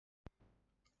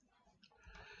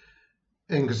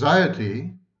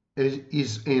Anxiety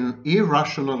is an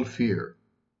irrational fear.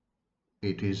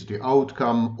 It is the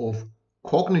outcome of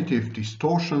cognitive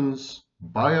distortions,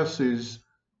 biases,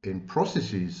 and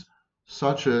processes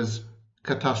such as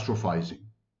catastrophizing.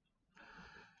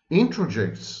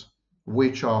 Introjects,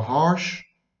 which are harsh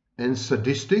and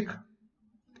sadistic,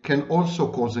 can also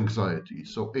cause anxiety.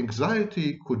 So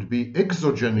anxiety could be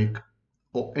exogenic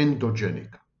or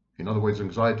endogenic. In other words,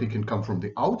 anxiety can come from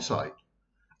the outside,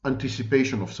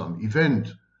 anticipation of some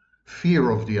event,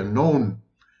 fear of the unknown,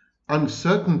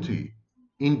 uncertainty,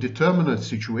 indeterminate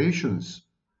situations,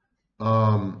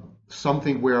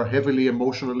 something we are heavily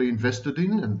emotionally invested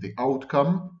in and the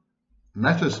outcome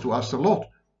matters to us a lot.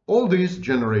 All these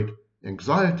generate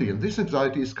anxiety, and this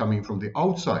anxiety is coming from the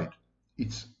outside.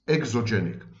 It's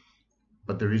exogenic.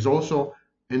 But there is also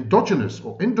endogenous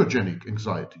or endogenic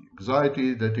anxiety,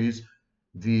 anxiety that is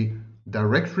the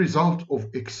direct result of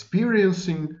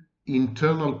experiencing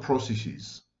internal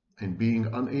processes and being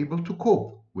unable to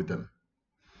cope with them.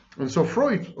 And so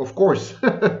Freud, of course,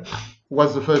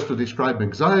 was the first to describe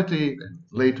anxiety and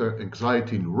later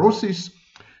anxiety neurosis.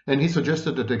 And he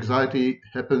suggested that anxiety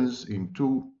happens in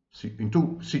two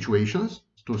situations,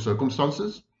 two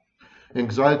circumstances.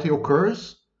 Anxiety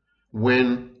occurs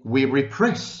when we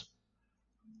repress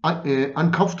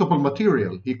uncomfortable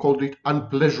material. He called it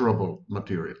unpleasurable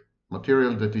material,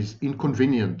 material that is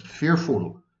inconvenient,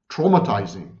 fearful,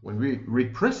 traumatizing. When we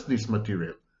repress this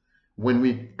material, when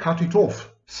we cut it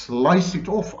off, slice it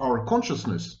off our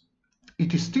consciousness,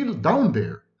 it is still down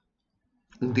there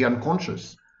in the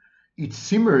unconscious. It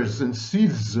simmers and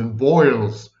seethes and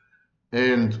boils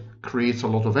and creates a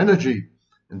lot of energy.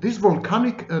 And this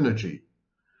volcanic energy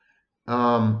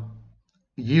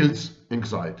yields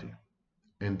anxiety.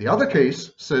 And the other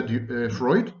case, said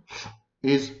Freud,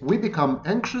 is we become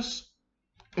anxious,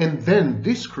 and then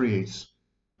this creates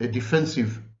a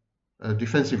defensive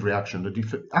reaction,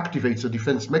 activates a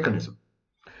defense mechanism.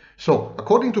 So,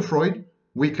 according to Freud,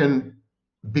 we can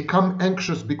become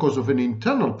anxious because of an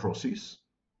internal process,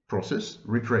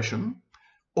 repression,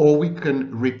 or we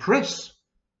can repress,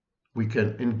 we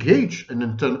can engage an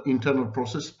internal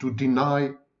process to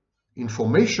deny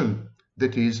information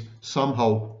that is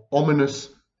somehow ominous,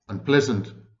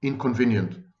 unpleasant,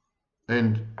 inconvenient,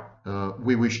 and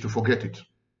we wish to forget it.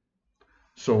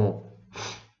 So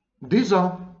this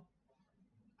is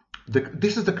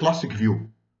the classic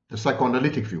view, the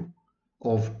psychoanalytic view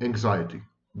of anxiety.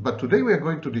 But today we are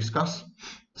going to discuss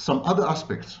some other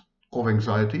aspects of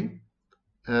anxiety,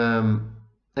 and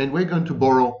we're going to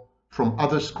borrow from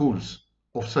other schools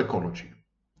of psychology.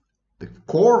 The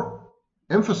core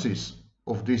emphasis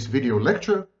of this video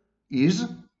lecture is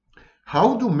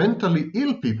how do mentally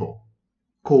ill people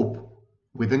cope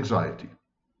with anxiety?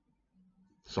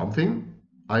 Something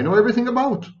I know everything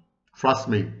about, trust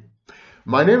me.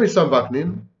 My name is Sam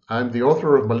Vaknin. I'm the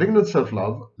author of Malignant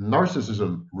Self-Love,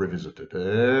 Narcissism Revisited,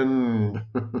 and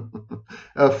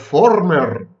a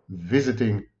former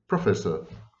visiting professor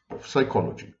of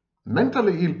psychology.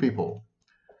 Mentally ill people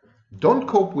don't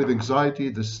cope with anxiety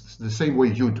the same way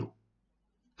you do,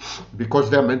 because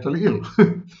they're mentally ill.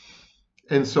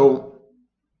 And so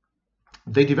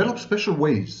they develop special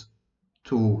ways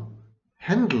to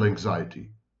handle anxiety,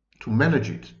 to manage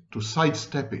it, to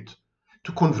sidestep it,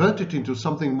 to convert it into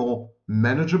something more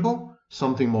manageable,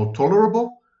 something more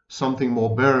tolerable, something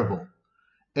more bearable,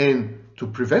 and to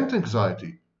prevent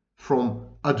anxiety from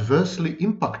adversely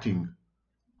impacting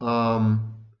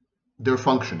their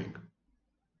functioning,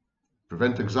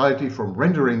 prevent anxiety from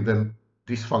rendering them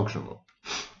dysfunctional.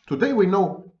 Today we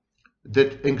know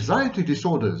that anxiety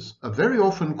disorders are very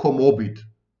often comorbid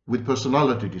with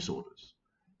personality disorders,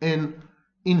 and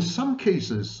in some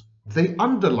cases they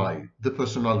underlie the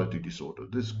personality disorder.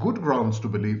 There's good grounds to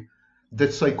believe that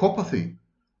psychopathy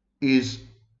is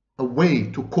a way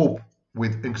to cope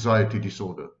with anxiety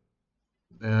disorder.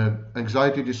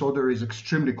 Anxiety disorder is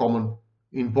extremely common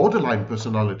in borderline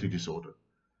personality disorder.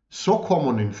 So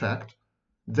common, in fact,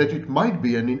 that it might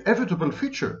be an inevitable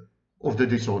feature of the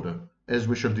disorder, as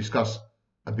we shall discuss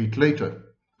a bit later.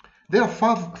 There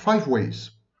are five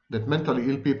ways that mentally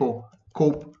ill people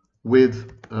cope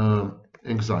with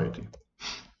anxiety.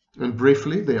 And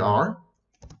briefly, they are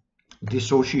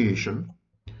dissociation,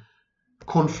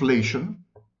 conflation,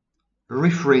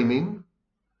 reframing,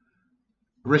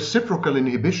 reciprocal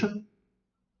inhibition,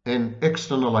 and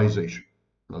externalization.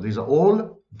 Now, these are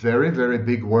all very, very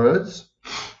big words,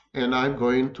 and I'm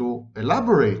going to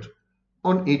elaborate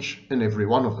on each and every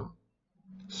one of them,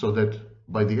 so that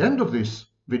by the end of this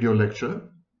video lecture,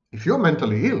 if you're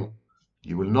mentally ill,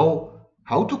 you will know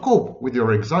how to cope with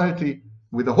your anxiety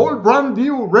with a whole brand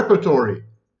new repertory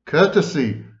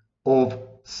courtesy of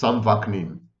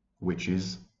Samvaknin, which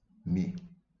is me.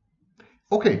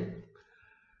 Okay,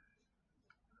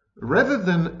 rather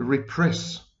than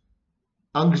repress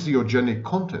anxiogenic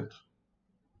content,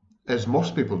 as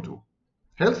most people do,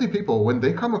 healthy people, when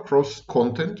they come across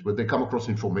content, when they come across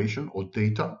information or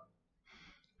data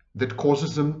that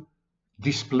causes them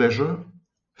displeasure,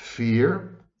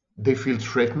 fear, they feel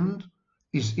threatened,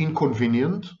 is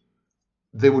inconvenient,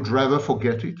 they would rather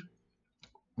forget it.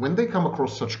 When they come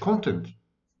across such content,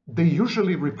 they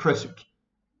usually repress it.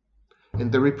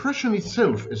 And the repression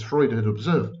itself, as Freud had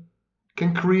observed,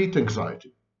 can create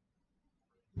anxiety.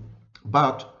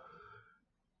 But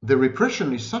the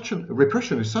repression is such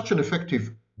an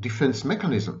effective defense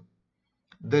mechanism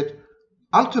that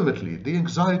ultimately the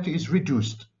anxiety is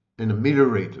reduced and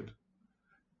ameliorated.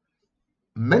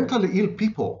 Mentally ill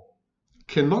people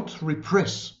cannot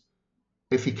repress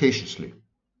efficaciously.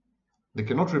 They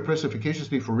cannot repress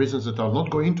efficaciously for reasons that I'll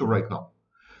not go into right now.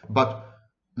 But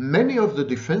many of the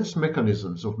defense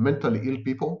mechanisms of mentally ill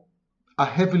people are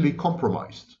heavily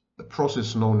compromised, a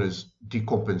process known as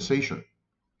decompensation.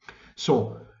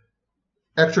 So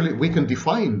actually we can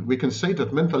say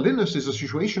that mental illness is a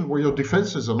situation where your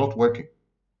defenses are not working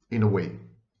in a way.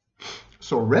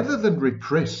 So rather than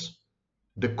repress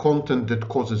the content that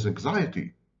causes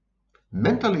anxiety,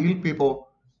 mentally ill people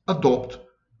adopt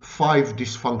 5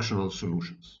 dysfunctional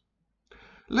solutions.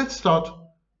 Let's start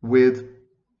with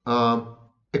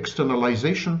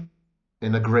externalization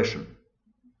and aggression.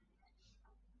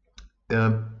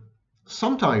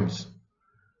 Sometimes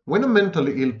when a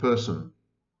mentally ill person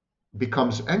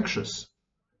becomes anxious,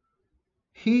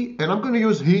 and I'm going to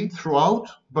use he throughout,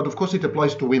 but of course it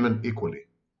applies to women equally.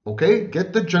 Okay,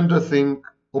 get the gender thing,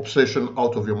 obsession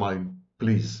out of your mind,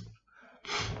 please.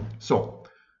 So,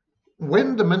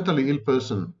 when the mentally ill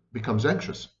person becomes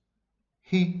anxious,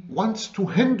 he wants to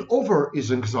hand over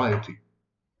his anxiety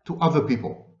to other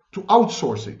people, to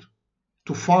outsource it,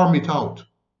 to farm it out,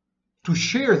 to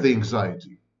share the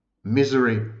anxiety.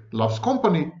 Misery loves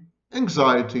company,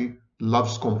 anxiety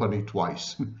loves company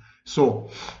twice.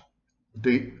 So,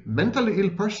 the mentally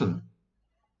ill person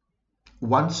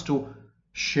wants to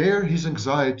share his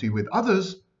anxiety with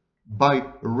others by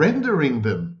rendering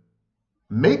them,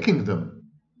 making them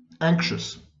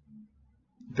anxious.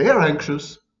 They're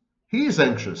anxious, he is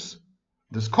anxious.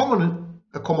 There's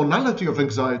a commonality of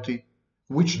anxiety,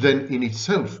 which then in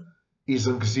itself is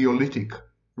anxiolytic,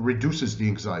 reduces the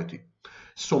anxiety.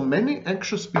 So many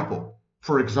anxious people,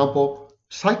 for example,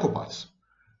 psychopaths,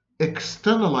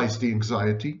 externalize the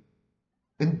anxiety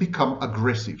and become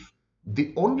aggressive.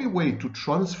 The only way to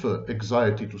transfer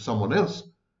anxiety to someone else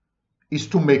is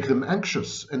to make them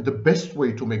anxious, and the best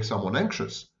way to make someone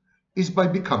anxious is by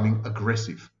becoming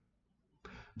aggressive.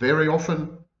 Very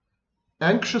often,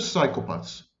 anxious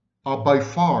psychopaths are by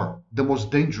far the most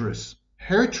dangerous,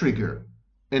 hair trigger,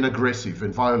 and aggressive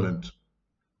and violent,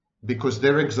 because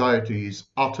their anxiety is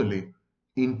utterly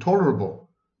intolerable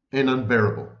and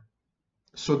unbearable.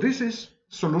 So this is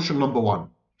solution number 1.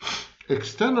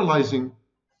 Externalizing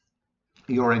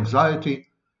your anxiety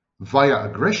via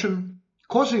aggression,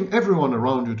 causing everyone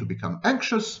around you to become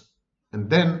anxious, and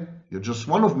then you're just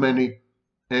one of many,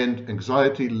 and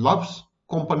anxiety loves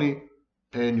company,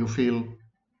 and you feel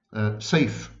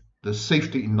safe. There's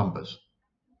safety in numbers.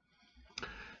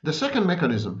 The second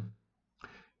mechanism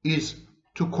is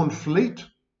to conflate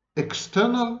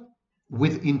external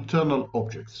with internal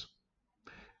objects.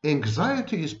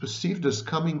 Anxiety is perceived as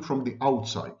coming from the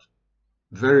outside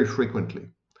very frequently.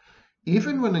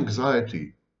 Even when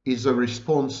anxiety is a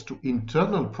response to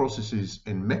internal processes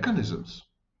and mechanisms,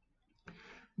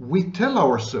 we tell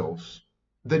ourselves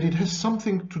that it has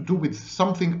something to do with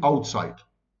something outside.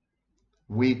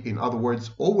 We, in other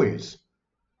words, always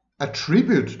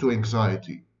attribute to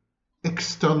anxiety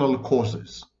external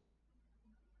causes.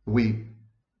 We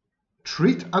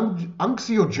treat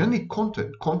anxiogenic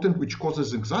content which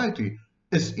causes anxiety,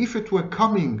 as if it were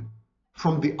coming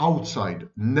from the outside,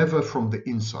 never from the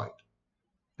inside.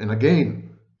 And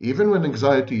again, even when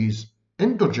anxiety is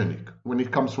endogenic, when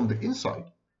it comes from the inside,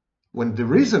 when the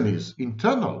reason is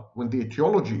internal, when the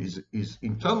etiology is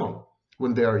internal,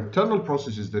 when there are internal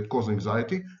processes that cause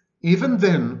anxiety, even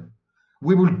then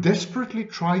we will desperately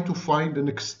try to find an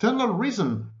external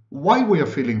reason why we are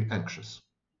feeling anxious.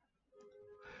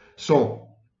 So,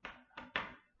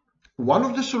 one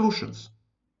of the solutions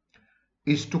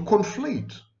is to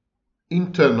conflate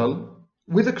internal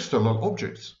with external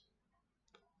objects,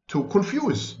 to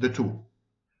confuse the two,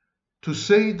 to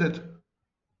say that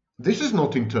this is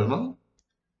not internal,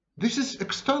 this is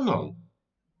external.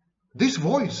 This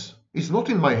voice is not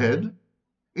in my head,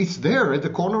 it's there at the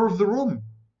corner of the room.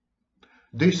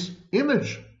 This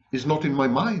image is not in my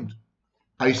mind.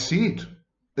 I see it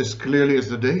as clearly as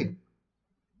the day.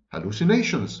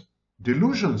 Hallucinations,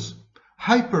 delusions,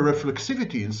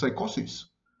 hypereflexivity in psychosis,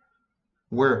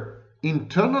 where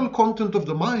internal content of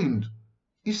the mind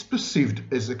is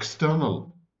perceived as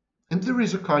external, and there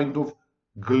is a kind of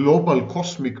global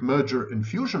cosmic merger and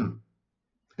fusion,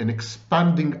 an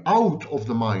expanding out of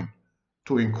the mind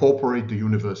to incorporate the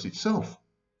universe itself.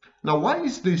 Now, why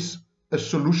is this a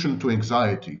solution to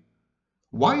anxiety?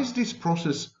 Why is this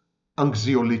process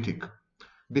anxiolytic?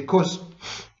 Because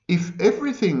if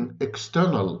everything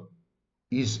external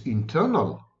is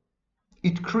internal,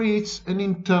 it creates an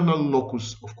internal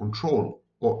locus of control,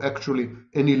 or actually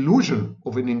an illusion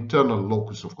of an internal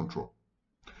locus of control.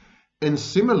 And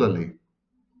similarly,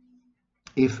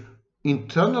 if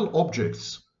internal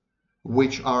objects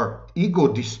which are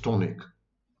ego-dystonic,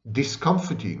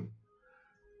 discomforting,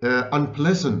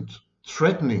 unpleasant,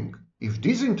 threatening, if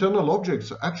these internal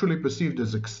objects are actually perceived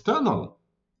as external,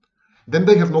 then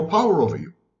they have no power over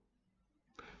you.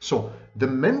 So the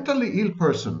mentally ill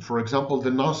person, for example,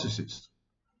 the narcissist,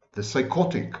 the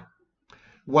psychotic,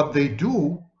 what they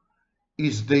do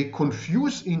is they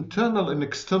confuse internal and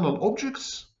external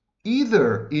objects,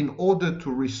 either in order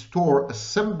to restore a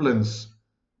semblance,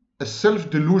 a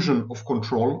self-delusion of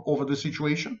control over the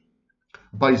situation,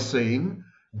 by saying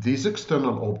these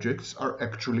external objects are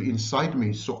actually inside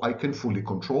me so I can fully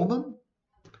control them,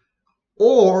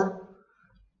 or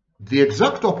the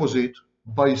exact opposite,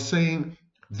 by saying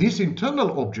these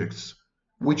internal objects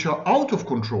which are out of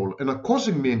control and are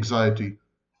causing me anxiety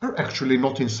are actually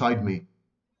not inside me.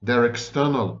 They're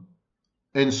external,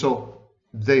 and so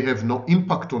they have no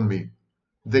impact on me.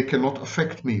 They cannot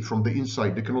affect me from the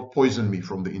inside. They cannot poison me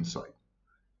from the inside.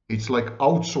 It's like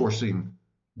outsourcing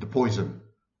the poison,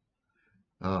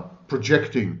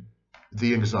 projecting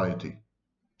the anxiety,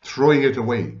 throwing it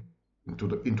away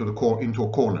into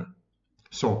a corner.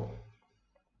 So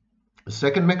the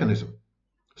second mechanism.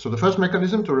 So the first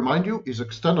mechanism, to remind you, is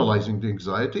externalizing the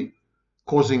anxiety,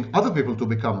 causing other people to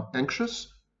become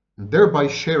anxious, and thereby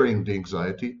sharing the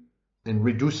anxiety and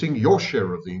reducing your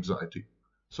share of the anxiety.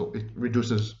 So it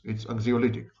reduces, it's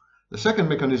anxiolytic. The second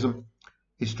mechanism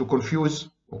is to confuse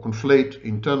or conflate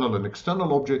internal and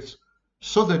external objects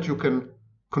so that you can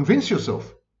convince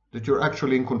yourself that you're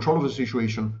actually in control of the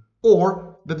situation,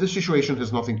 or that the situation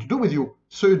has nothing to do with you,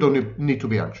 so you don't need to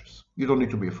be anxious. You don't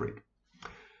need to be afraid.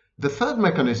 The third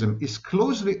mechanism is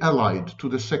closely allied to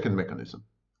the second mechanism,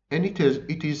 and it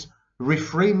is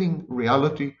reframing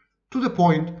reality to the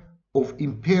point of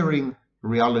impairing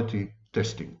reality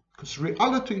testing. Because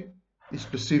reality is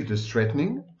perceived as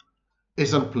threatening,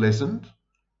 as unpleasant,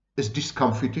 as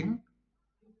discomforting,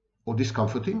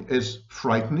 as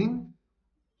frightening.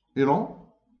 You know,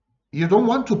 you don't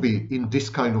want to be in this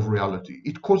kind of reality.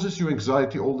 It causes you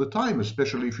anxiety all the time,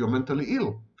 especially if you're mentally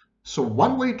ill. So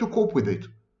one way to cope with it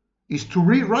is to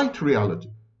rewrite reality,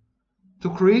 to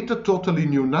create a totally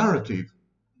new narrative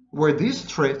where these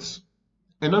threats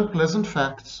and unpleasant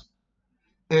facts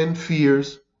and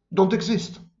fears don't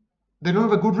exist. They don't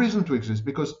have a good reason to exist,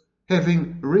 because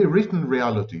having rewritten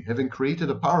reality, having created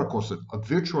a paracosm, a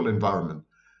virtual environment,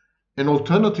 an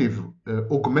alternative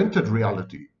augmented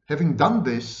reality, having done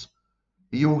this,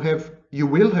 you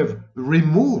will have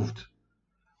removed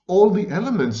all the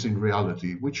elements in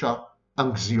reality which are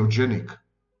anxiogenic,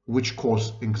 which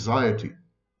cause anxiety.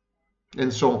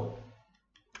 And so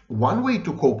one way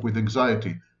to cope with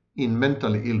anxiety in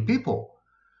mentally ill people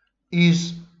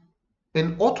is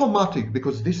an automatic,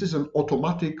 because this is an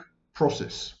automatic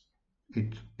process.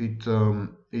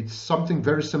 It's something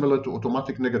very similar to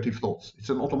automatic negative thoughts. It's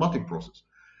an automatic process.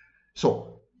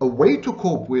 So a way to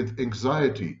cope with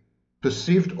anxiety,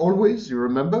 perceived always, you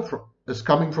remember, as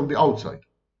coming from the outside,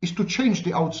 is to change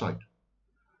the outside,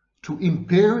 to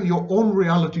impair your own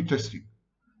reality testing,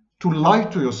 to lie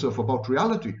to yourself about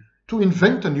reality, to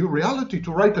invent a new reality,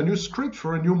 to write a new script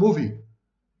for a new movie,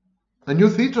 a new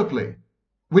theater play,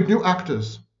 with new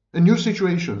actors and new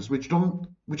situations which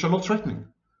are not threatening,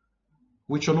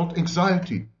 which are not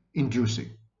anxiety-inducing.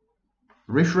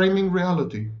 Reframing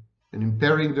reality and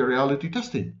impairing the reality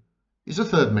testing is a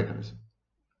third mechanism.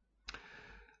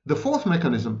 The fourth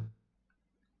mechanism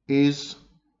is,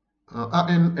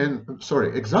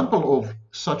 example of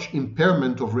such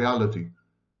impairment of reality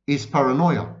is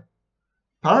paranoia.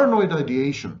 Paranoid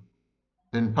ideation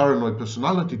and paranoid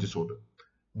personality disorder.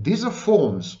 These are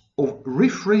forms of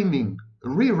reframing,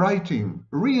 rewriting,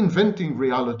 reinventing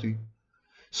reality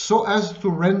so as to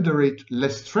render it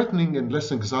less threatening and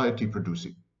less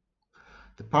anxiety-producing.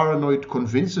 The paranoid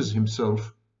convinces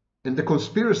himself, and the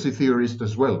conspiracy theorist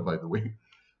as well, by the way,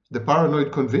 the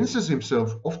paranoid convinces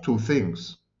himself of two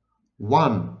things.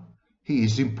 One, he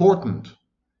is important.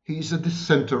 He is at the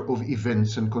center of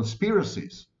events and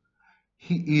conspiracies.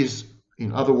 He is,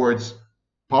 in other words,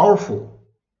 powerful.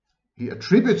 He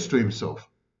attributes to himself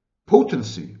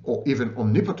potency or even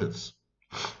omnipotence.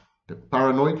 The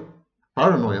paranoid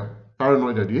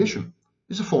ideation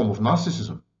is a form of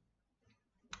narcissism.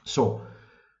 So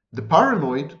the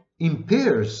paranoid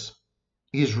impairs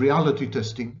his reality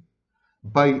testing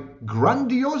by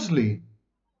grandiosely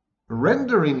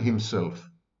rendering himself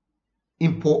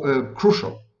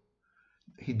crucial.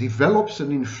 He develops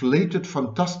an inflated,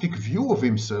 fantastic view of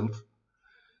himself,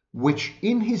 which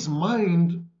in his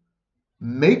mind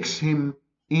makes him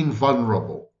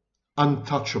invulnerable,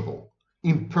 untouchable,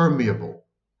 impermeable,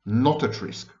 not at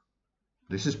risk.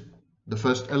 This is the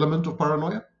first element of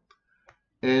paranoia.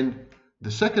 And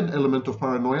the second element of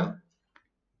paranoia,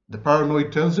 the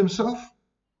paranoid tells himself,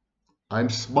 I'm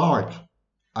smart.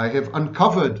 I have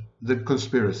uncovered the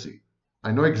conspiracy.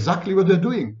 I know exactly what they're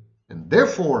doing. And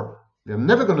therefore, they're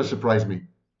never going to surprise me.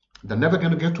 They're never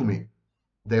going to get to me.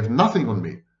 They have nothing on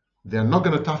me. They're not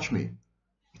going to touch me.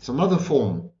 It's another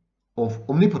form of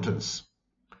omnipotence.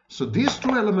 So these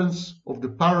two elements of the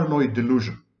paranoid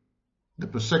delusion, the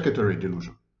persecutory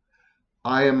delusion,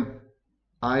 I am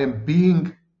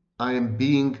being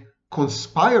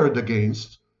conspired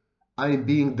against. I am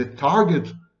being the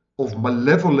target of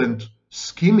malevolent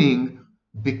scheming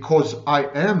because I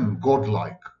am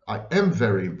godlike. I am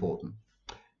very important.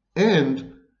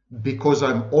 And because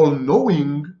I'm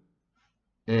all-knowing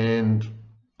and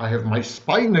I have my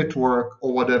spy network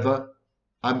or whatever,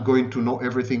 I'm going to know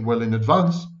everything well in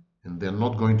advance and they're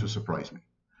not going to surprise me.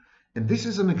 And this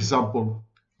is an example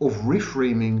of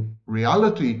reframing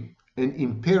reality and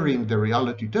impairing the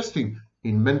reality testing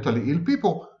in mentally ill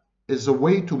people as a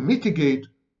way to mitigate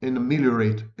and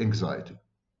ameliorate anxiety.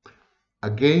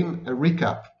 Again, a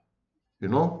recap. You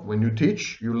know, when you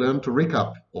teach, you learn to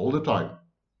recap all the time.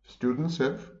 Students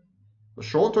have a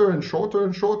shorter and shorter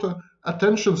and shorter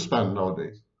attention span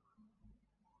nowadays.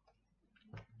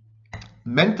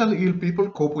 Mentally ill people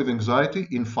cope with anxiety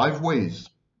in 5 ways,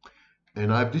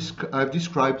 and I've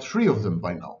described 3 of them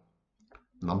by now.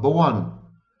 Number 1,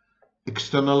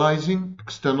 externalizing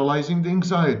the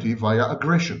anxiety via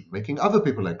aggression, making other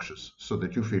people anxious so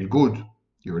that you feel good.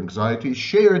 Your anxiety is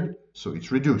shared, so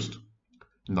it's reduced.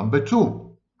 Number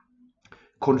 2,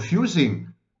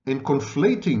 confusing and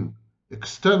conflating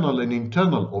external and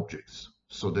internal objects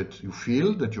so that you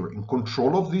feel that you're in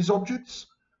control of these objects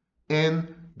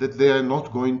and that they are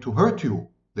not going to hurt you.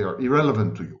 They are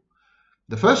irrelevant to you.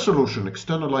 The first solution,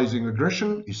 externalizing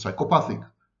aggression, is psychopathic.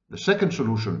 The second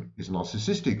solution is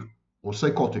narcissistic or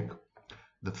psychotic.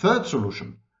 The third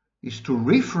solution is to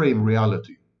reframe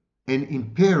reality and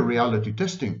impair reality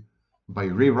testing by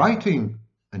rewriting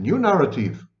a new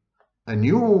narrative, a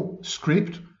new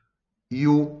script.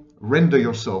 You render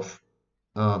yourself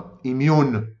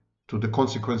immune to the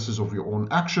consequences of your own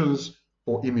actions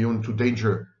or immune to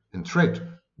danger and threat.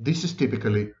 This is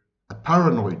typically a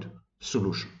paranoid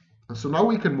solution. And so now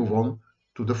we can move on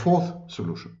to the fourth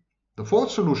solution. The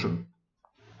fourth solution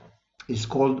is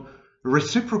called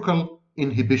reciprocal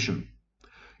inhibition.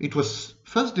 It was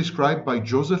first described by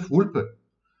Joseph Wolpe,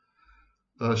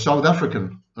 a South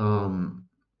African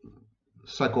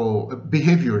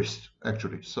behaviorist,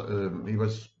 actually.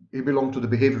 He belonged to the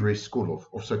behaviorist school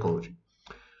of psychology.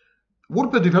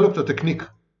 Wolpe developed a technique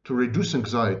to reduce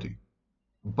anxiety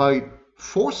by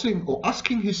forcing or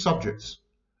asking his subjects,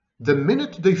 the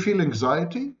minute they feel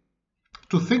anxiety,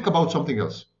 to think about something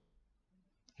else.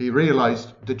 He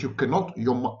realized that you cannot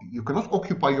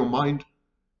occupy your mind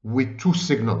with 2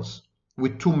 signals,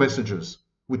 with 2 messages,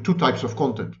 with 2 types of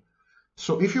content.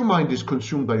 So if your mind is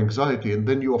consumed by anxiety and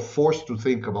then you are forced to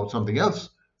think about something else,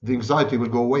 the anxiety will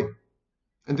go away.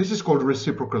 And this is called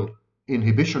reciprocal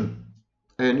inhibition.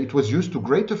 And it was used to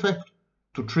great effect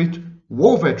to treat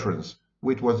war veterans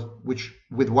with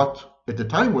what at the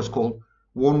time was called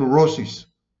war neurosis.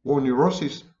 War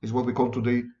neurosis is what we call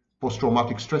today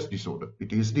post-traumatic stress disorder,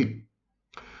 PTSD.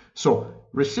 So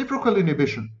reciprocal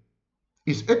inhibition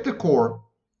is at the core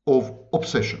of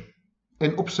obsession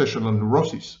and obsessional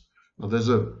neurosis. Now, there's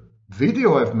a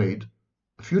video I've made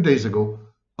a few days ago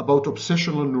about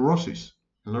obsessional neurosis,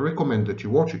 and I recommend that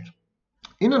you watch it.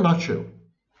 In a nutshell,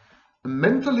 a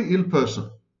mentally ill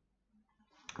person,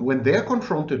 when they're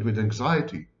confronted with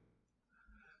anxiety,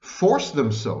 force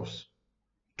themselves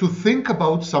to think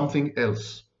about something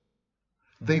else.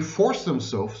 They force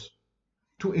themselves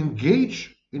to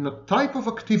engage in a type of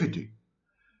activity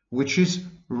which is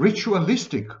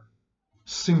ritualistic,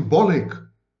 symbolic,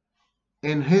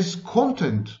 and has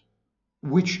content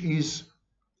which is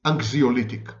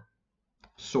anxiolytic.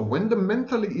 So when the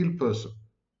mentally ill person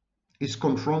is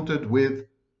confronted with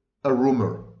a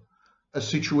rumor, a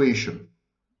situation,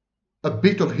 a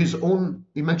bit of his own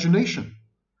imagination,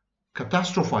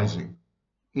 catastrophizing,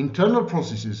 internal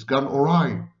processes gone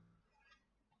awry,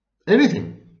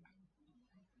 anything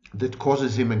that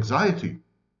causes him anxiety,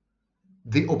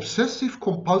 the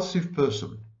obsessive-compulsive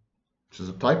person, which is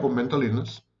a type of mental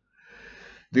illness,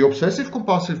 the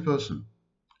obsessive-compulsive person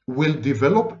will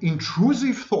develop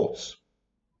intrusive thoughts.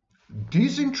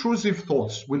 These intrusive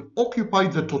thoughts will occupy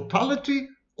the totality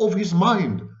of his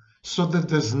mind so that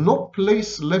there's no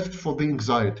place left for the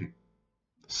anxiety.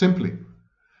 Simply,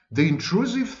 the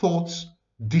intrusive thoughts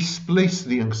displace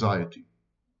the anxiety.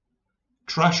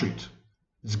 Trash it.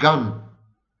 It's gone.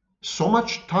 So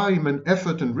much time and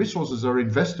effort and resources are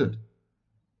invested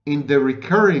in the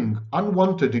recurring,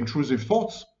 unwanted, intrusive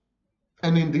thoughts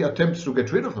and in the attempts to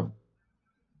get rid of them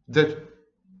that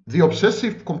the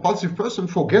obsessive-compulsive person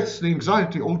forgets the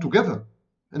anxiety altogether.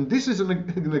 And this is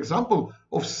an example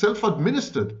of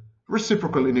self-administered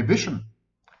reciprocal inhibition.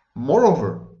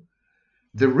 Moreover,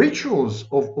 the rituals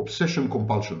of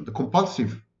obsession-compulsion, the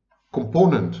compulsive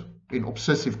component in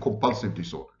obsessive-compulsive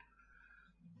disorder,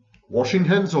 washing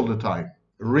hands all the time,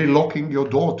 relocking your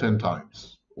door 10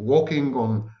 times, walking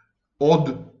on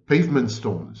odd pavement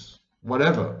stones,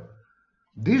 whatever.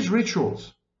 These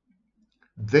rituals,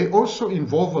 they also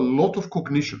involve a lot of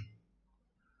cognition.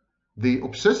 The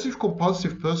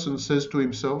obsessive-compulsive person says to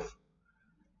himself,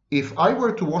 if I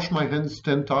were to wash my hands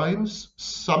 10 times,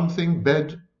 something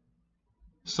bad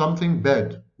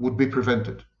would be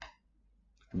prevented.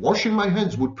 Washing my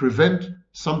hands would prevent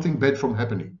something bad from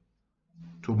happening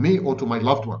to me or to my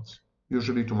loved ones,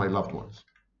 usually to my loved ones.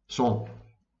 So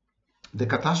the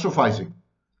catastrophizing,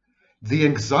 the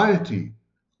anxiety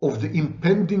of the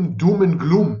impending doom and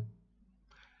gloom,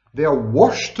 they are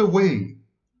washed away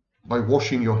by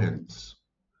washing your hands.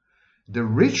 The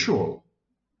ritual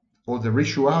or the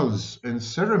rituals and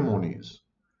ceremonies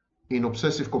in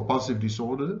obsessive-compulsive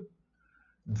disorder,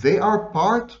 they are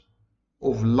part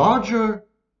of larger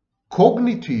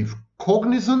cognitive,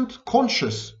 cognizant,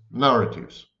 conscious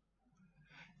narratives.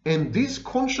 And these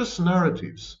conscious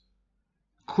narratives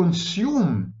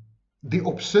consume the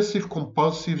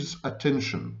obsessive-compulsive's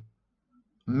attention,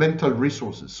 mental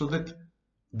resources, so that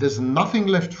there's nothing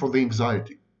left for the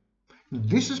anxiety.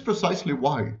 This is precisely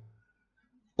why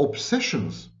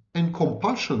obsessions and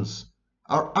compulsions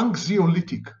are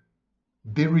anxiolytic.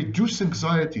 They reduce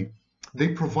anxiety. They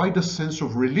provide a sense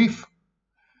of relief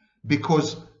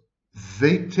because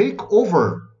they take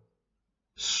over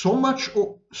so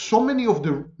many of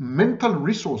the mental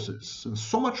resources and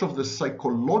so much of the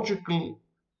psychological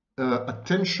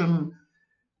attention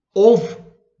of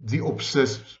the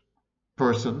obsessed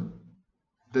person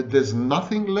that there's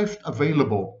nothing left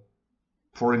available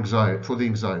for the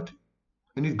anxiety,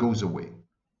 and it goes away.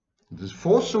 The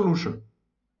fourth solution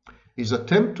is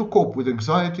attempt to cope with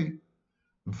anxiety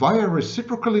via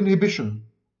reciprocal inhibition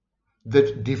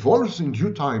that devolves in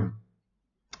due time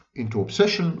into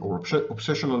obsession or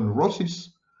obsessional neurosis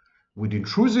with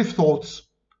intrusive thoughts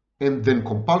and then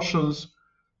compulsions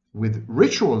with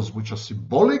rituals which are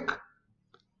symbolic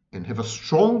and have a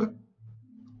strong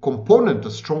component,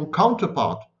 a strong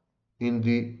counterpart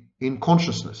in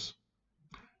consciousness.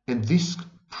 And this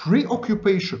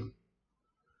preoccupation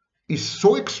is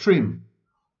so extreme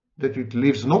that it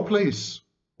leaves no place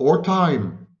or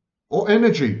time or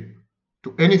energy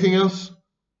to anything else,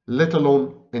 let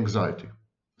alone anxiety.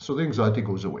 So the anxiety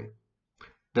goes away.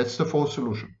 That's the fourth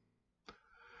solution.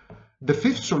 The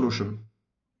fifth solution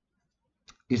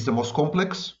is the most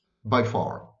complex by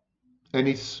far, and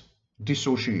it's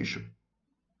dissociation.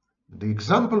 The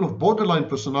example of borderline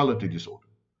personality disorder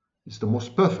is the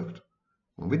most perfect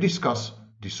when we discuss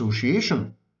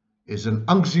dissociation as an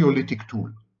anxiolytic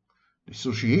tool.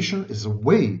 Dissociation is a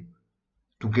way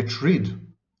to get rid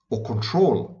or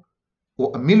control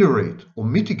or ameliorate or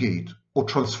mitigate or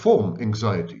transform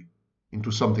anxiety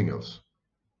into something else.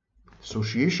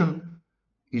 Dissociation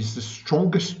is the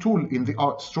strongest tool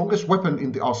strongest weapon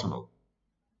in the arsenal,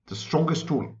 the strongest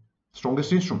tool,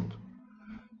 strongest instrument.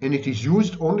 And it is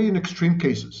used only in extreme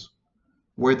cases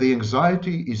where the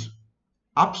anxiety is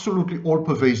absolutely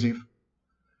all-pervasive.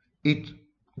 It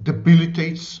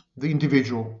debilitates the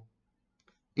individual.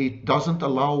 It doesn't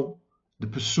allow the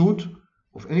pursuit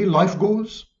of any life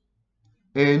goals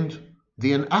and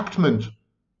the enactment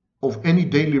of any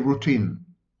daily routine.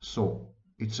 So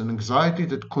it's an anxiety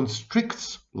that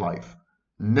constricts life,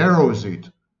 narrows it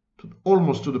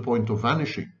almost to the point of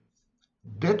vanishing.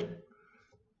 That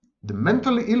the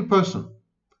mentally ill person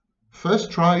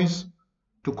first tries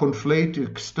to conflate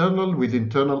external with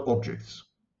internal objects.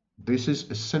 This is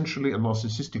essentially a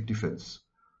narcissistic defense,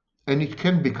 and it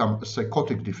can become a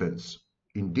psychotic defense.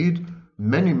 Indeed,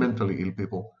 many mentally ill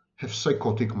people have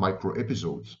psychotic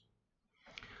micro-episodes.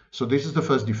 So this is the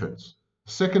first defense.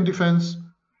 Second defense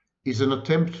is an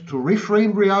attempt to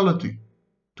reframe reality,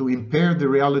 to impair the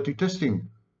reality testing.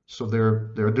 So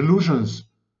there are delusions.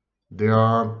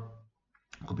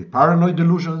 Could be paranoid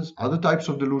delusions, other types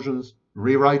of delusions,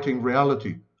 rewriting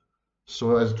reality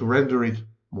so as to render it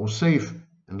more safe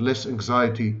and less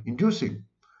anxiety-inducing.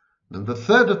 Then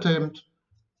the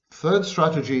third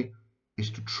strategy is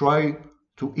to try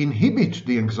to inhibit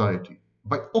the anxiety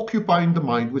by occupying the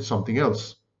mind with something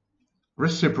else.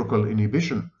 Reciprocal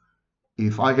inhibition.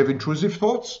 If I have intrusive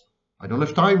thoughts, I don't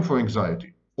have time for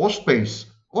anxiety, or space,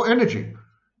 or energy.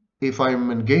 If I'm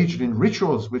engaged in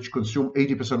rituals which consume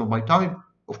 80% of my time,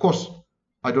 of course,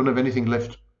 I don't have anything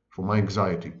left for my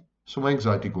anxiety. So my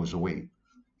anxiety goes away.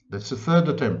 That's the third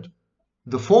attempt.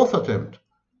 The fourth attempt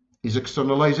is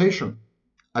externalization,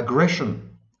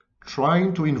 aggression,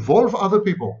 trying to involve other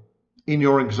people in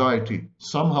your anxiety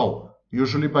somehow,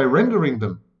 usually by rendering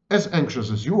them as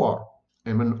anxious as you are.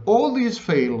 And when all these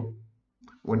fail,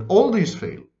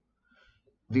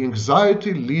 the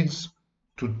anxiety leads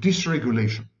to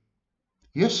dysregulation.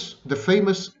 Yes, the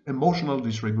famous emotional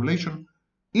dysregulation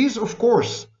is, of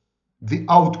course, the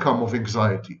outcome of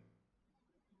anxiety.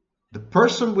 The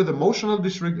person with the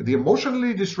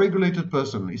emotionally dysregulated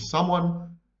person is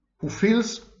someone who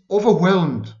feels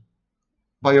overwhelmed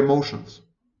by emotions.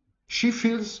 She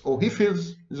feels, or he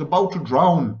feels, is about to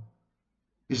drown,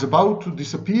 is about to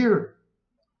disappear.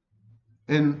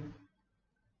 And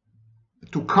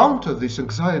to counter this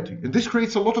anxiety, and this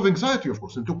creates a lot of anxiety, of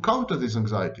course, and to counter this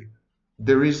anxiety,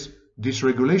 there is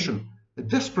dysregulation, a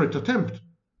desperate attempt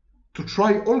to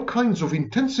try all kinds of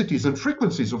intensities and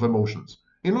frequencies of emotions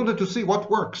in order to see what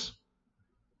works.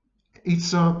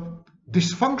 It's a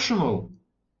dysfunctional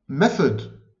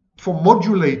method for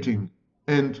modulating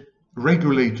and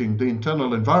regulating the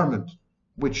internal environment,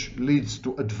 which leads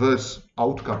to adverse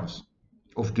outcomes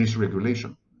of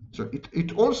dysregulation. So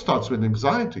it all starts with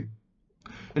anxiety.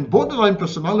 And borderline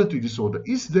personality disorder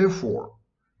is therefore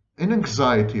an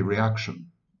anxiety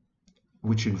reaction,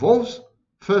 which involves,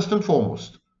 first and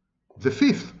foremost, the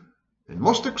fifth and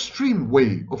most extreme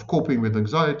way of coping with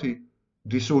anxiety,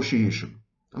 dissociation.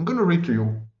 I'm going to read to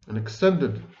you an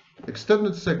extended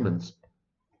segments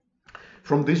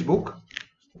from this book.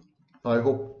 I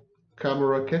hope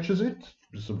camera catches it.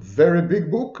 It's a very big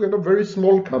book and a very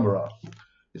small camera.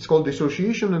 It's called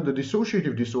Dissociation and the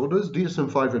Dissociative Disorders,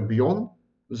 DSM-5 and Beyond.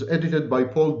 It was edited by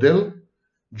Paul Dell,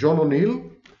 John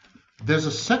O'Neill. There's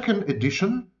a second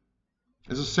edition.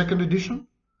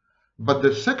 But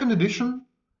the second edition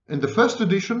and the first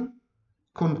edition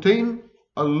contain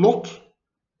a lot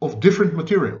of different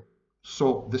material.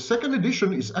 So the second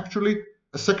edition is actually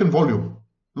a second volume,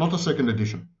 not a second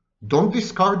edition. Don't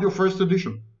discard your first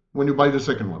edition when you buy the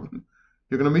second one.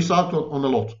 You're going to miss out on a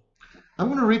lot. I'm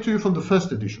going to read to you from the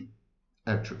first edition,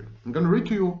 actually. I'm going to read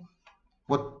to you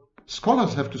what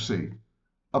scholars have to say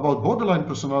about borderline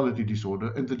personality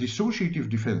disorder and the dissociative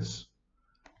defense.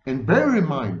 And bear in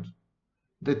mind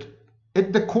that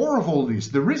at the core of all this,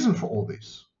 the reason for all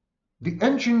this, the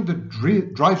engine that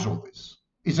drives all this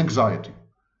is anxiety.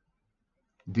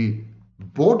 The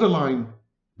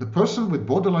person with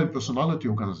borderline personality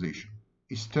organization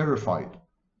is terrified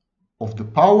of the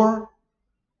power,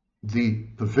 the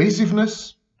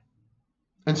pervasiveness,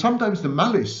 and sometimes the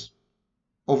malice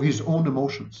of his own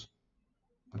emotions.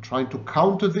 And trying to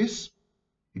counter this,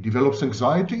 he develops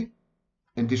anxiety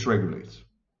and dysregulates.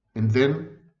 And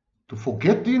then to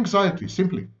forget the anxiety,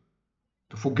 simply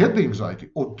to forget the anxiety,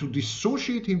 or to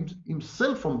dissociate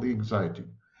himself from the anxiety,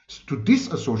 to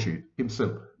disassociate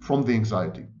himself from the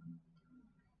anxiety,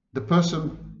 the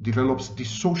person develops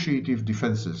dissociative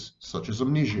defenses such as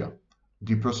amnesia,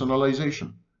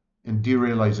 depersonalization, and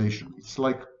derealization. It's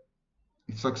like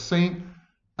saying,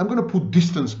 I'm going to put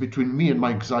distance between me and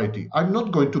my anxiety. I'm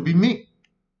not going to be me.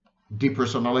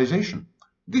 Depersonalization.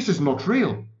 This is not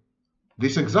real.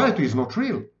 This anxiety is not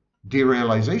real.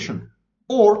 Derealization.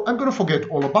 Or I'm going to forget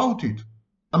all about it.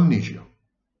 Amnesia.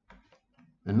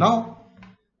 And now,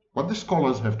 what the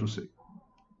scholars have to say.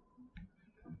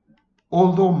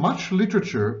 Although much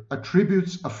literature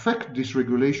attributes affect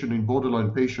dysregulation in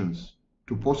borderline patients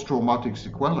to post-traumatic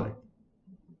sequelae,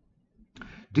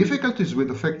 difficulties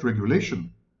with affect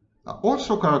regulation are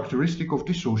also characteristic of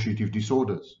dissociative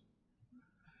disorders.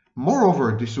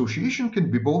 Moreover, dissociation can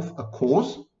be both a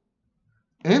cause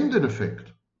and an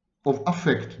effect of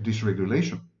affect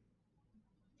dysregulation.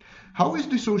 How is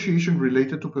dissociation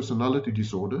related to personality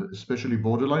disorder, especially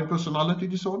borderline personality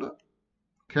disorder?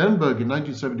 Kernberg in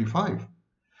 1975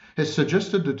 has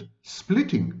suggested that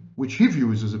splitting, which he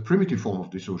views as a primitive form of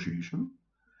dissociation,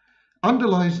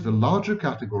 underlies the larger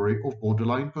category of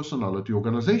borderline personality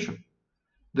organization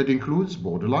that includes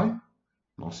borderline,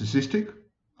 narcissistic,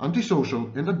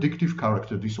 antisocial, and addictive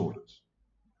character disorders.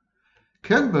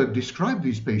 Kernberg described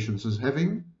these patients as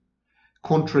having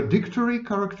contradictory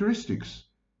characteristics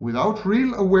without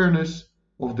real awareness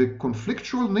of the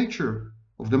conflictual nature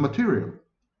of the material,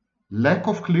 lack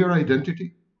of clear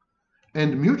identity,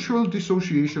 and mutual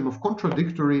dissociation of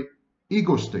contradictory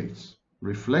ego states,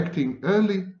 reflecting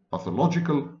early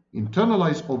pathological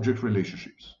internalized object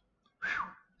relationships. Whew,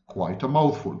 quite a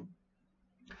mouthful.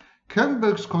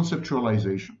 Kernberg's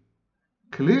conceptualization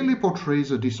clearly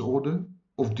portrays a disorder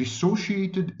of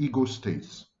dissociated ego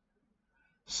states.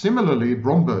 Similarly,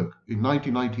 Bromberg in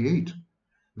 1998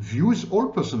 views all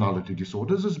personality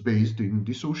disorders as based in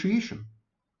dissociation.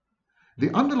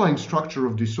 The underlying structure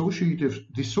of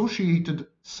dissociated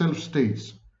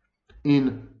self-states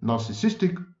in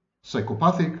narcissistic,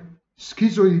 psychopathic,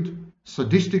 schizoid,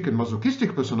 sadistic, and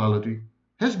masochistic personality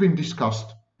has been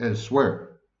discussed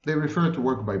elsewhere. They refer to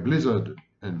work by Blizzard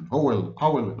and Howell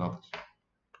and others.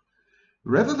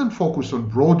 Rather than focus on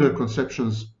broader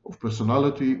conceptions of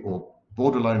personality or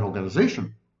borderline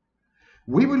organization,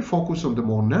 we will focus on the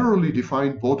more narrowly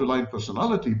defined borderline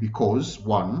personality because,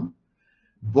 1,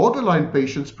 borderline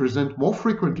patients present more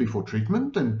frequently for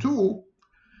treatment, and 2,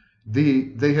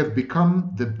 they have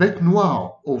become the bête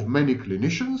noire of many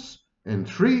clinicians, and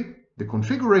 3, the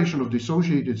configuration of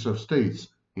dissociated self-states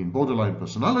in borderline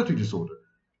personality disorder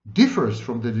differs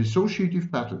from the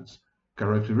dissociative patterns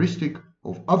characteristic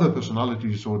of other personality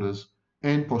disorders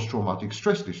and post-traumatic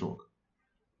stress disorder.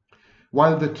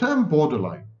 While the term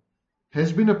borderline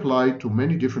has been applied to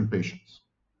many different patients,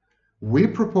 we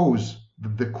propose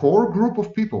that the core group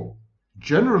of people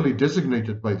generally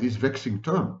designated by this vexing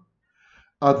term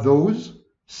are those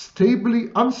stably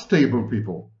unstable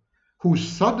people whose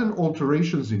sudden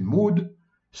alterations in mood,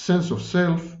 sense of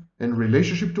self, and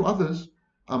relationship to others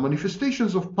are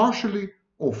manifestations of partially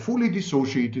or fully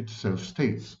dissociated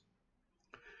self-states.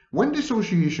 When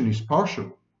dissociation is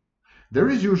partial, there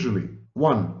is usually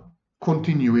 1,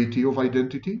 continuity of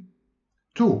identity,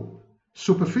 2,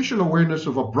 superficial awareness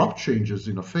of abrupt changes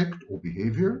in affect or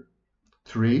behavior,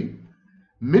 3,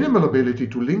 minimal ability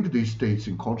to link these states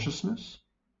in consciousness,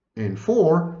 and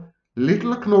 4,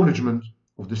 little acknowledgement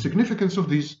of the significance of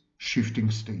these shifting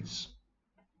states.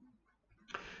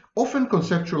 Often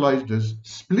conceptualized as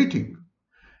splitting,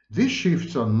 these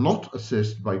shifts are not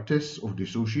assessed by tests of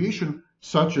dissociation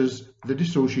such as the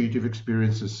Dissociative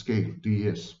Experiences Scale,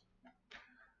 DES.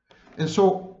 And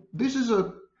so this is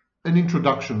an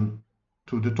introduction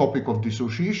to the topic of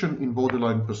dissociation in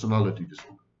borderline personality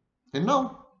disorder. And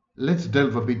now let's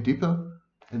delve a bit deeper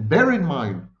and bear in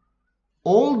mind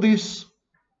all this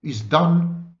is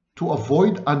done to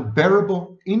avoid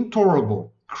unbearable,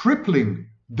 intolerable, crippling,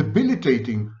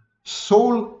 debilitating,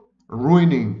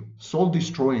 soul-ruining,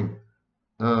 soul-destroying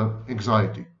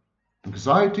anxiety.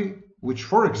 Anxiety which,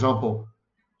 for example,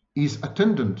 is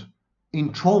attendant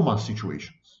in trauma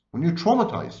situations. When you're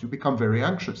traumatized, you become very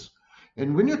anxious.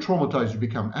 And when you're traumatized, you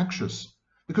become anxious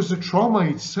because the trauma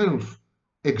itself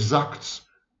exacts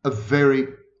a very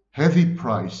heavy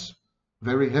price,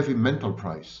 very heavy mental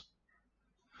price.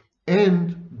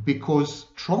 And because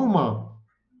trauma,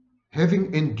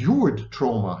 having endured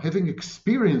trauma, having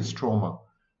experienced trauma,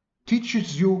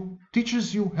 teaches you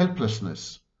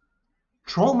helplessness.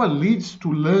 Trauma leads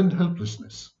to learned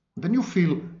helplessness. Then you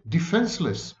feel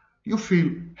defenseless, you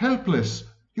feel helpless,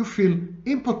 you feel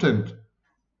impotent,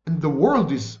 and the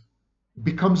world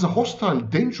becomes a hostile,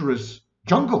 dangerous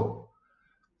jungle.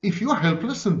 If you are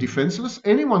helpless and defenseless,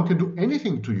 anyone can do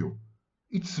anything to you.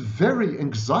 It's very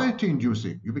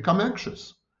anxiety-inducing. You become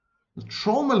anxious. The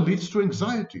trauma leads to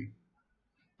anxiety.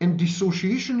 And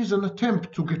dissociation is an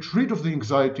attempt to get rid of the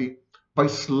anxiety by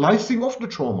slicing off the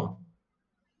trauma,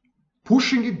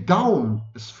 pushing it down,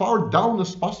 as far down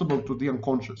as possible to the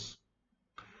unconscious.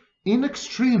 In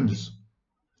extremes,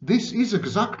 this is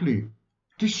exactly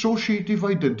dissociative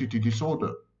identity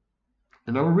disorder.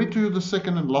 And I will read to you the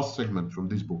second and last segment from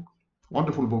this book.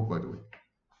 Wonderful book, by the way.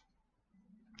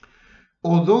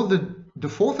 Although the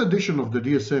fourth edition of the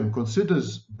DSM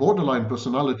considers borderline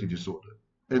personality disorder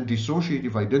and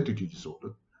dissociative identity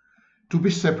disorder to be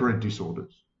separate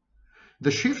disorders, the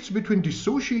shifts between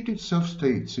dissociated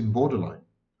self-states in borderline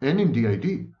and in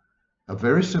DID are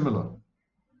very similar.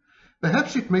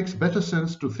 Perhaps it makes better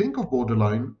sense to think of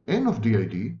borderline and of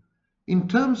DID in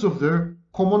terms of their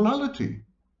commonality,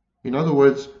 In other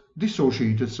words,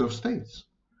 dissociated self-states,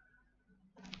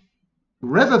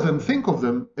 rather than think of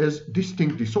them as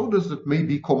distinct disorders that may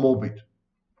be comorbid.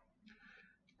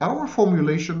 Our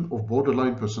formulation of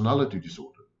borderline personality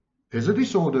disorder as a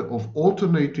disorder of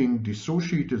alternating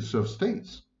dissociated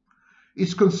self-states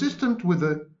is consistent with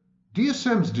the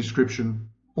DSM's description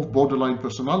of borderline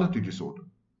personality disorder.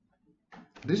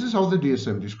 This is how the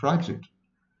DSM describes it.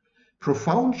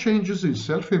 Profound changes in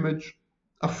self-image,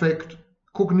 affect,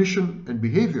 cognition, and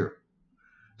behavior.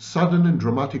 Sudden and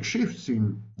dramatic shifts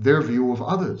in their view of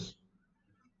others,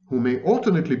 who may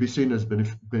alternately be seen as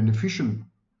beneficent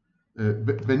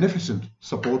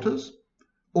supporters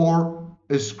or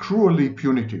as cruelly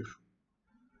punitive.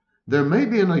 There may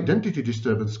be an identity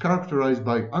disturbance characterized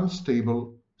by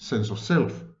unstable sense of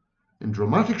self and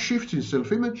dramatic shifts in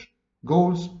self-image,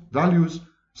 goals, values,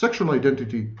 sexual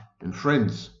identity, and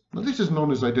friends. Now, this is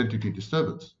known as identity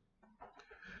disturbance.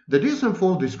 The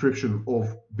DSM-4 description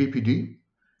of BPD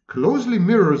closely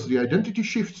mirrors the identity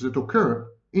shifts that occur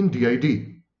in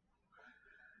DID.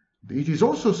 It is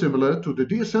also similar to the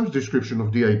DSM's description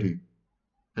of DID.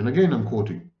 And again, I'm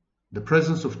quoting, the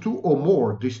presence of two or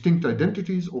more distinct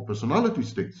identities or personality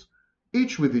states,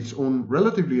 each with its own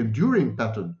relatively enduring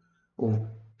pattern of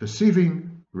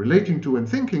perceiving, relating to, and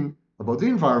thinking about the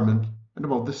environment and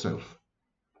about the self.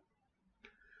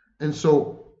 And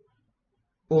so,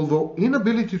 although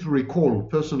inability to recall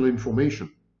personal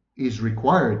information is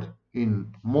required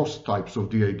in most types of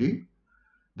DID,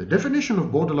 the definition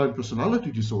of borderline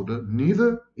personality disorder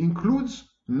neither includes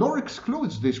nor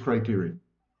excludes this criterion.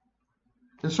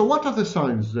 And so what are the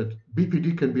signs that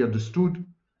BPD can be understood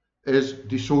as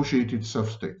dissociated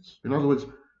self-states? In other words,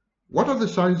 what are the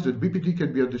signs that BPD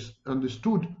can be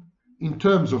understood in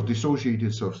terms of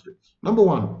dissociated self-states? Number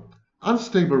one,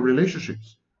 unstable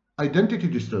relationships, identity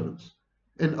disturbance,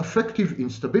 and affective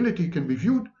instability can be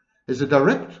viewed as the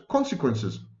direct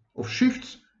consequences of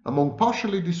shifts among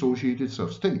partially dissociated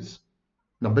self-states.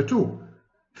 Number two,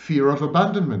 fear of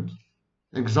abandonment,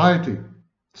 anxiety,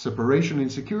 separation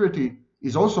insecurity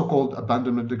is also called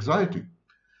abandonment anxiety.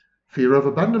 Fear of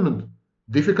abandonment,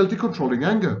 difficulty controlling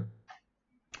anger,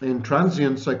 and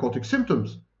transient psychotic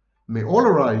symptoms may all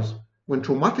arise when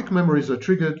traumatic memories are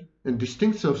triggered and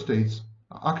distinct self-states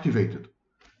are activated.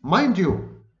 Mind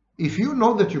you, if you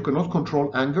know that you cannot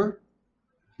control anger,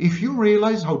 if you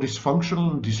realize how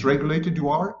dysfunctional and dysregulated you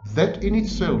are, that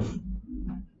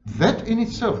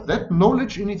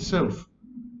knowledge in itself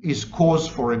is cause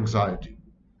for anxiety.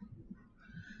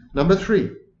 Number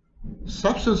three,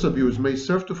 substance abuse may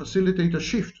serve to facilitate a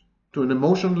shift to an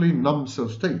emotionally numb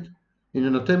self-state in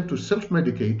an attempt to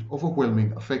self-medicate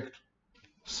overwhelming affect.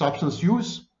 Substance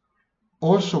use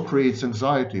also creates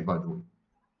anxiety, by the way.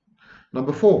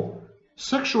 Number four,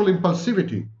 sexual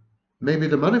impulsivity may be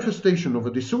the manifestation of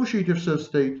a dissociative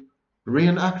self-state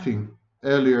reenacting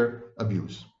earlier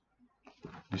abuse.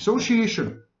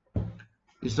 Dissociation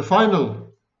is the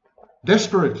final,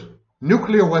 desperate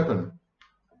nuclear weapon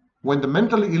when the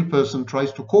mentally ill person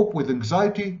tries to cope with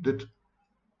anxiety that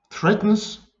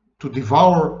threatens to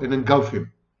devour and engulf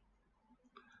him.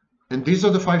 And these are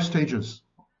the 5 stages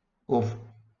of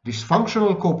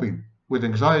dysfunctional coping with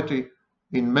anxiety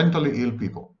in mentally ill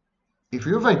people. If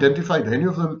you have identified any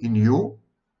of them in you,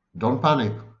 don't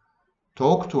panic.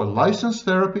 Talk to a licensed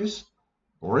therapist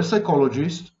or a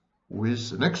psychologist who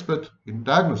is an expert in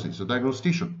diagnosis, a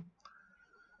diagnostician.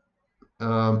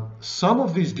 Some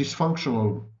of these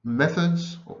dysfunctional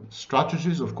methods or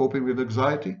strategies of coping with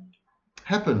anxiety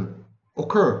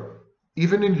occur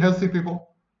even in healthy people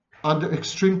under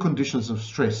extreme conditions of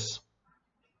stress,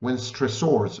 when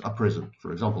stressors are present,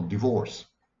 for example, divorce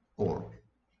or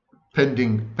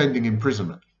pending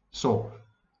imprisonment. So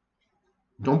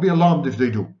don't be alarmed if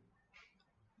they do.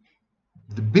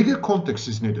 The bigger context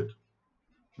is needed.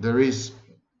 There is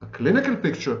a clinical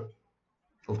picture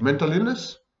of mental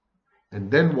illness, and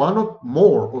then one or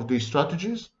more of these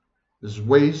strategies as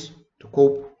ways to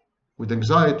cope with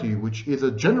anxiety, which either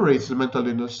generates the mental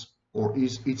illness or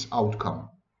is its outcome.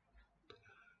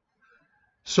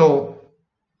 So,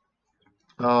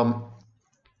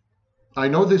 I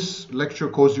know this lecture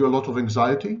caused you a lot of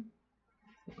anxiety.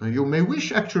 You may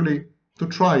wish actually to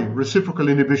try reciprocal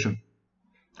inhibition.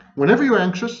 Whenever you're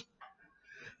anxious,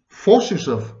 force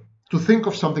yourself to think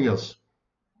of something else.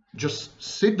 Just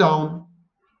sit down,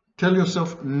 tell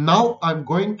yourself, now I'm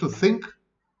going to think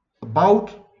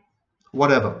about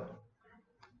whatever.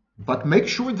 But make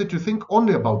sure that you think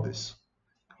only about this.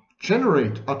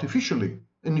 Generate artificially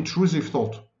an intrusive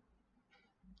thought.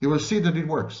 You will see that it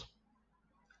works.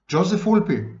 Joseph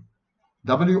Wolpe,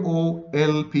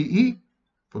 W-O-L-P-E,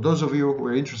 for those of you who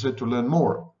are interested to learn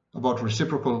more, about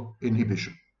reciprocal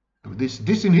inhibition. With this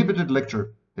disinhibited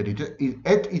lecture at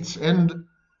its end,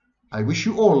 I wish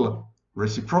you all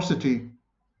reciprocity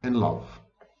and love.